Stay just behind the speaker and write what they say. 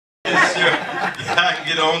sure I can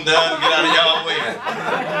get on down and get out of y'all way.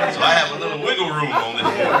 So I have a little wiggle room on this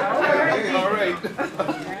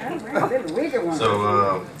morning.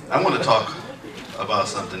 So I want to talk about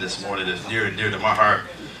something this morning that's near and dear to my heart.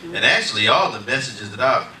 And actually all the messages that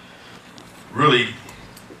I really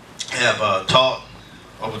have taught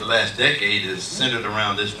over the last decade is centered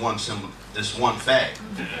around this one fact.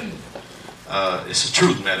 It's a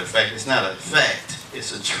truth, matter of fact. It's not a fact,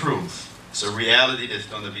 it's a truth. It's a reality that's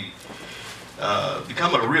going to be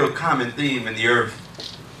become a real common theme in the earth.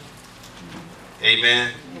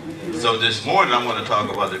 Amen. So this morning I'm going to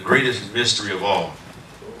talk about the greatest mystery of all.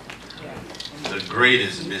 The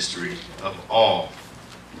greatest mystery of all.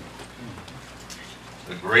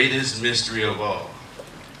 The greatest mystery of all.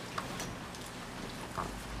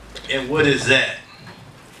 And what is that?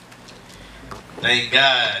 Thank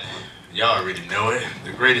God, y'all already know it.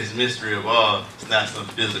 The greatest mystery of all is not some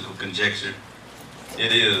physical conjecture.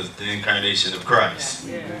 It is the incarnation of Christ.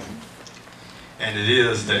 And it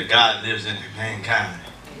is that God lives in mankind.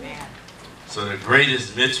 So the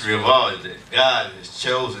greatest mystery of all is that God has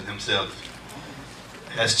chosen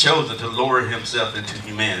to lower himself into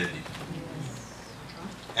humanity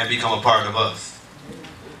and become a part of us.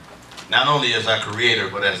 Not only as our creator,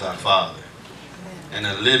 but as our father. And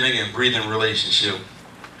a living and breathing relationship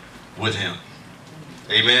with him.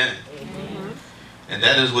 Amen? And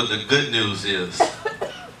that is what the good news is.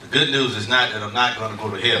 The good news is not that I'm not going to go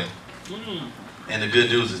to hell. And the good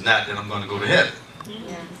news is not that I'm going to go to heaven.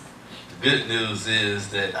 The good news is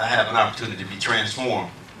that I have an opportunity to be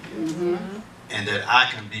transformed. And that I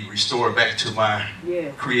can be restored back to my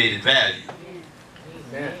created value.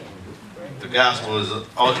 The gospel is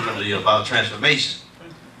ultimately about transformation.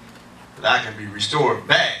 That I can be restored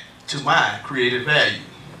back to my created value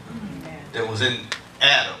that was in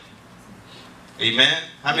Adam. Amen?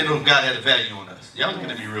 How many know God had a value on us? Y'all looking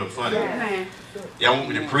at me real funny. Y'all want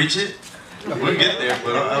me to preach it? We'll get there,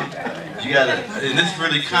 but you gotta, and this is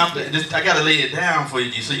really complex. I gotta lay it down for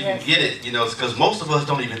you so you can get it, you know, because most of us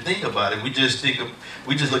don't even think about it. We just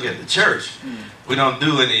look at the church. We don't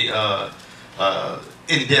do any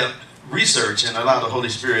in-depth research and allow the Holy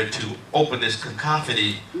Spirit to open this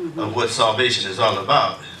cacophony of what salvation is all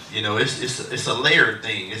about. You know, it's a layered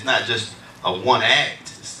thing. It's not just a one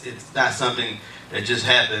act. It's not something that just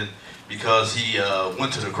happened because he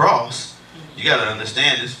went to the cross. You got to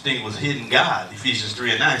understand this thing was hidden in God. Ephesians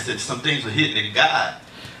 3:9 said some things were hidden in God.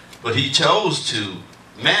 But he chose to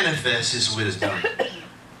manifest his wisdom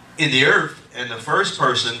in the earth. And the first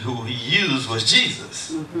person who he used was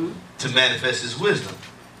Jesus to manifest his wisdom.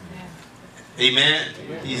 Amen.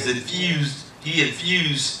 He infused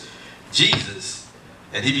Jesus,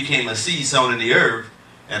 and he became a seed sown in the earth,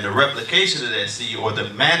 and the replication of that seed, or the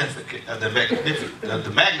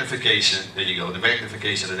magnification, there you go, the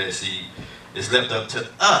magnification of that seed is left up to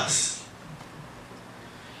us.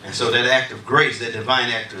 And so that act of grace, that divine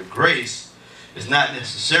act of grace, is not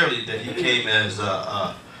necessarily that he came as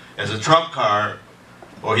a trump card,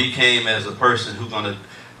 or he came as a person who's going to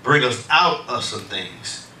bring us out of some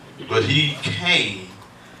things. But he came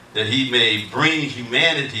that he may bring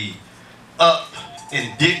humanity up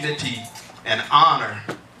in dignity and honor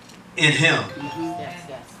in him.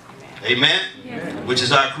 Amen? Which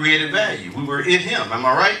is our created value. We were in him. Am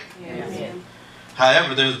I right?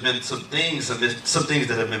 However, there's been some things that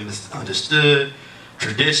have been misunderstood.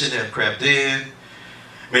 Tradition have crept in,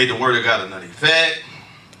 made the word of God of none effect,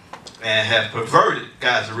 and have perverted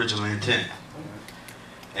God's original intent.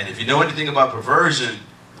 And if you know anything about perversion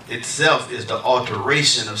itself, is the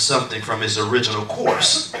alteration of something from its original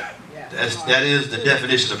course. That is the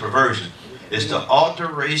definition of perversion. It's the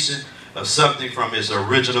alteration of something from its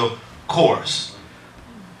original course.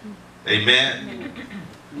 Amen.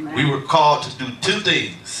 We were called to do two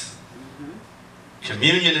things: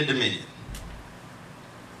 communion and dominion.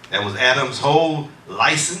 That was Adam's whole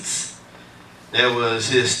license. That was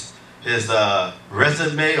his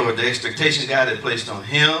resume, or the expectation God had placed on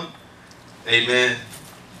him. Amen.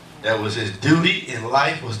 That was his duty in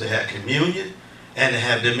life, was to have communion and to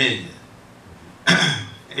have dominion.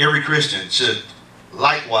 Every Christian should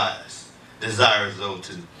likewise desire those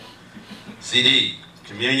two. CD,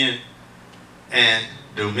 communion and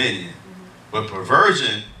dominion. But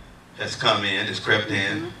perversion has come in, has crept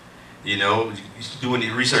in. You know, doing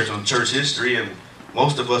the research on church history, and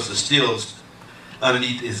most of us are still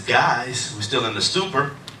underneath its guise. We're still in the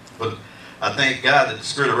stupor. But I thank God that the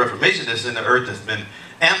spirit of reformation that's in the earth has been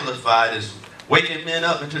amplified, is waking men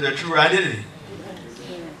up into their true identity.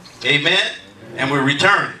 Amen? And we're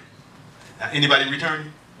returning. Anybody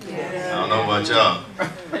returning? Yes. I don't know about y'all.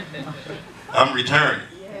 I'm returning.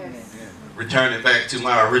 Yes. returning back to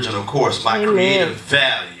my original course, my creative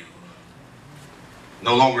value.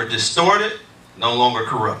 No longer distorted, no longer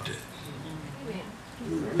corrupted.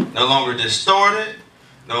 No longer distorted,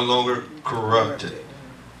 no longer corrupted.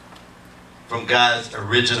 From God's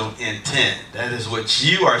original intent. That is what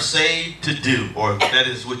you are saved to do, or that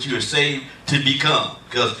is what you are saved to become.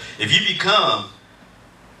 Because if you become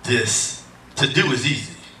this, to do is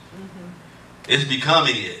easy. It's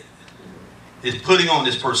becoming it. It's putting on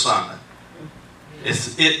this persona.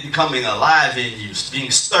 It's it becoming alive in you,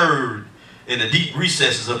 being stirred in the deep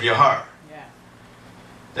recesses of your heart.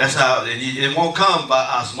 That's how it won't come by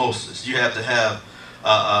osmosis. You have to have,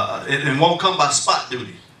 it won't come by spot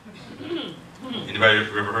duty. Anybody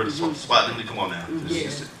ever heard of spot duty? Come on now.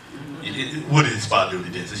 What is spot duty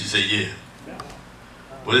then? Since you say yeah.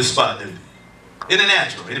 What is spot duty? In the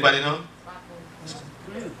natural. Anybody know?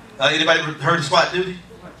 Anybody heard of spot duty?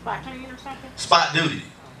 Spot cleaning or something? Spot duty.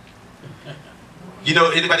 You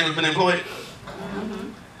know, anybody ever been employed?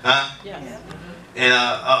 Huh? Yes. And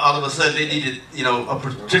all of a sudden they needed, you know, a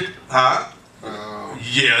particular, huh?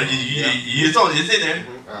 Yeah, it's in there.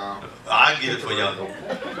 I'll get it for y'all.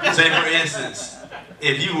 Say for instance,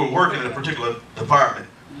 if you were working in a particular department,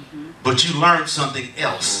 but you learned something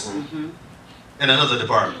else in another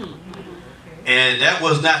department, and that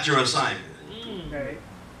was not your assignment,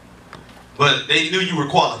 but they knew you were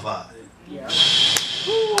qualified.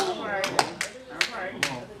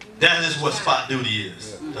 That is what spot duty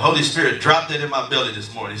is. The Holy Spirit dropped it in my belly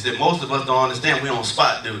this morning. He said, most of us don't understand we're on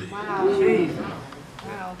spot duty.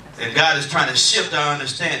 And God is trying to shift our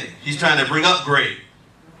understanding. He's trying to bring upgrade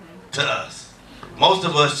to us. Most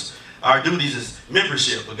of us, our duties is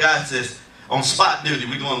membership. But God says, on spot duty,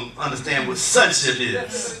 we're going to understand what sonship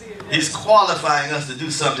is. He's qualifying us to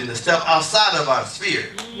do something, to step outside of our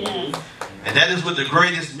sphere. And that is what the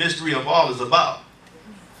greatest mystery of all is about.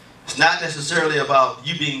 It's not necessarily about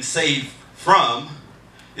you being saved from,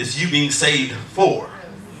 it's you being saved for.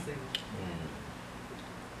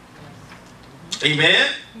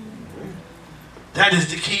 Amen? That is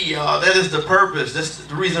the key, y'all. That is the purpose. That's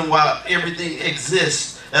the reason why everything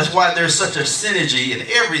exists. That's why there's such a synergy in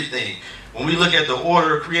everything. When we look at the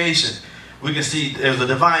order of creation, we can see there's a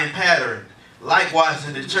divine pattern. Likewise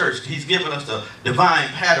in the church, he's given us the divine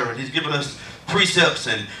pattern. He's given us precepts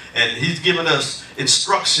and he's given us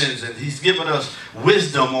instructions and he's given us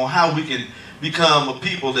wisdom on how we can become a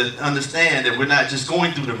people that understand that we're not just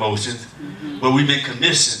going through the motions, but we've been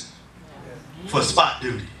commissioned for spot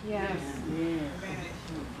duty. Yes.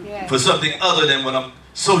 For something other than what I'm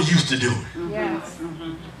so used to doing. Yes.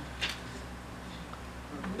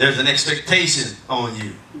 There's an expectation on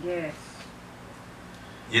you. Yes.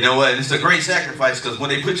 You know what? It's a great sacrifice because when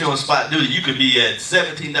they put you on spot duty, you could be at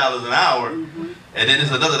 $17 an hour, and then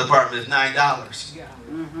there's another department that's $9.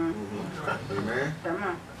 Amen. Come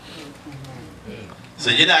on.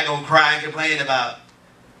 So you're not gonna cry and complain about,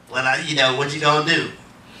 well, you know, what you gonna do?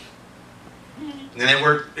 And it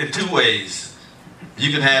worked in two ways.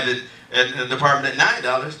 You can have it at the department at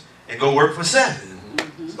 $9 and go work for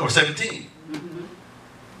 $7 or $17.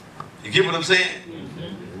 You get what I'm saying?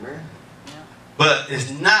 But it's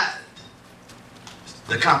not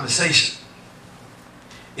the compensation.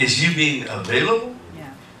 It's you being available,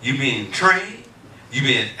 you being trained, you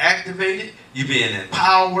being activated, you being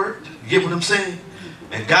empowered. You get what I'm saying?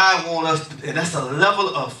 And God wants us, and that's a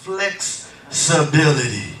level of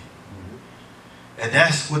flexibility. And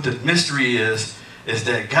that's what the mystery is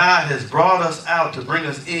that God has brought us out to bring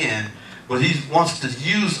us in, but he wants to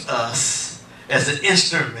use us as an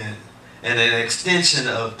instrument and an extension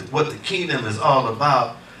of what the kingdom is all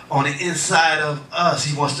about on the inside of us.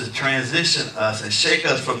 He wants to transition us and shake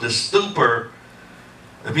us from the stupor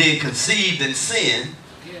of being conceived in sin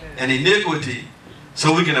and iniquity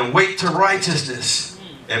so we can awake to righteousness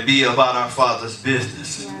and be about our Father's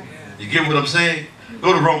business. You get what I'm saying?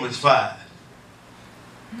 Go to Romans 5.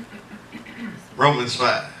 Romans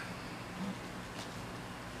 5.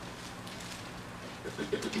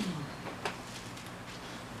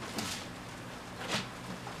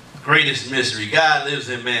 Greatest mystery. God lives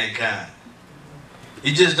in mankind.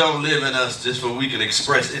 He just don't live in us just so we can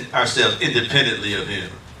express ourselves independently of him.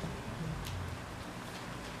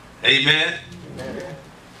 Amen?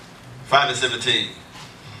 5:17.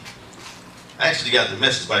 I actually got the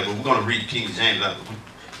Message Bible. We're going to read King James.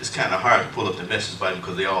 It's kind of hard to pull up the Message Bible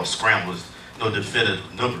because they all scramble. There's no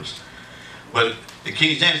definitive numbers. But the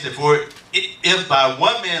King James said, for if by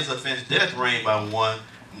one man's offense death reigned by one,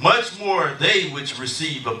 much more they which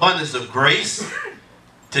receive abundance of grace.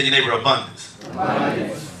 Tell your neighbor abundance.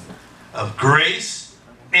 Of grace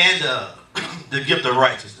and the gift of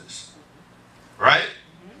righteousness. Right?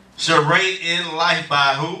 shall reign in life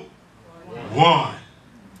by who? One.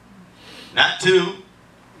 Not two.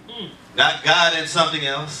 Not God and something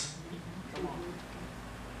else.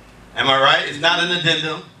 Am I right? It's not an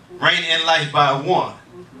addendum. Reign in life by one.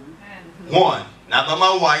 One. Not by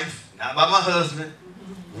my wife. Not by my husband.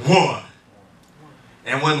 One.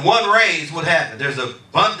 And when one reigns, what happens? There's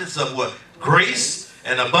abundance of what? Grace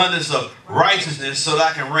and abundance of righteousness, so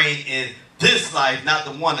that I can reign in this life, not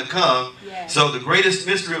the one to come. Yes. So the greatest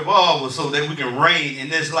mystery of all was so that we can reign in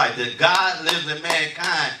this life. That God lives in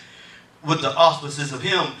mankind with the auspices of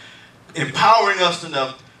Him, empowering us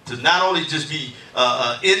enough to not only just be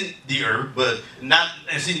in the earth, but not,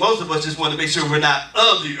 and see, most of us just want to make sure we're not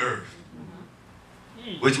of the earth.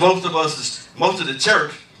 Which most of us, most of the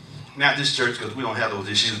church, not this church because we don't have those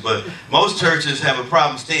issues, but most churches have a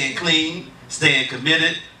problem staying clean, staying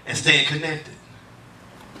committed, and staying connected.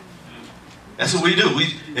 That's what we do.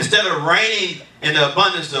 Instead of reigning in the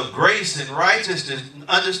abundance of grace and righteousness,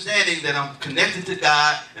 understanding that I'm connected to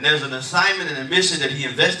God and there's an assignment and a mission that He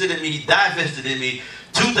invested in me, He divested in me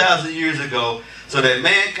 2,000 years ago, so that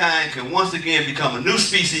mankind can once again become a new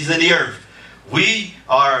species in the earth. We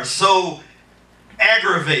are so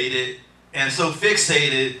aggravated and so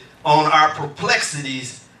fixated on our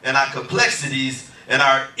perplexities and our complexities and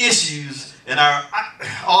our issues and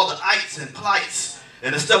all the ites and plights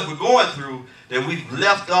and the stuff we're going through, that we've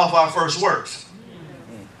left off our first works.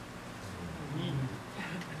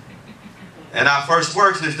 And our first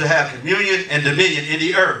works is to have communion and dominion in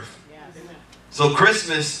the earth. So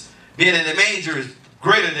Christmas, being in the manger, is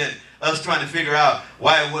greater than us trying to figure out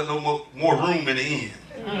why it wasn't no more room in the inn.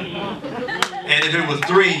 And if it was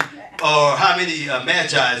 3, or how many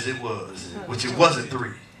magi's it was, which it wasn't 3.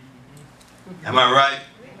 Am I right?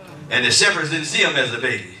 And the shepherds didn't see him as a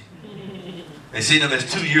baby. They seen him as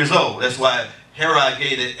 2 years old. That's why Herod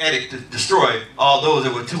gave the edict to destroy all those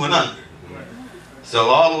that were 2 and under. So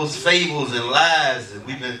all those fables and lies that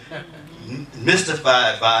we've been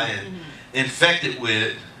mystified by and infected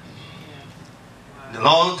with. A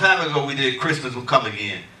long time ago we did Christmas Will Come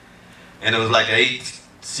Again. And it was like an 8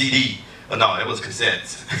 CD. Oh, no, it was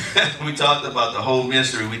cassettes. We talked about the whole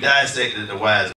mystery. We dissected the wise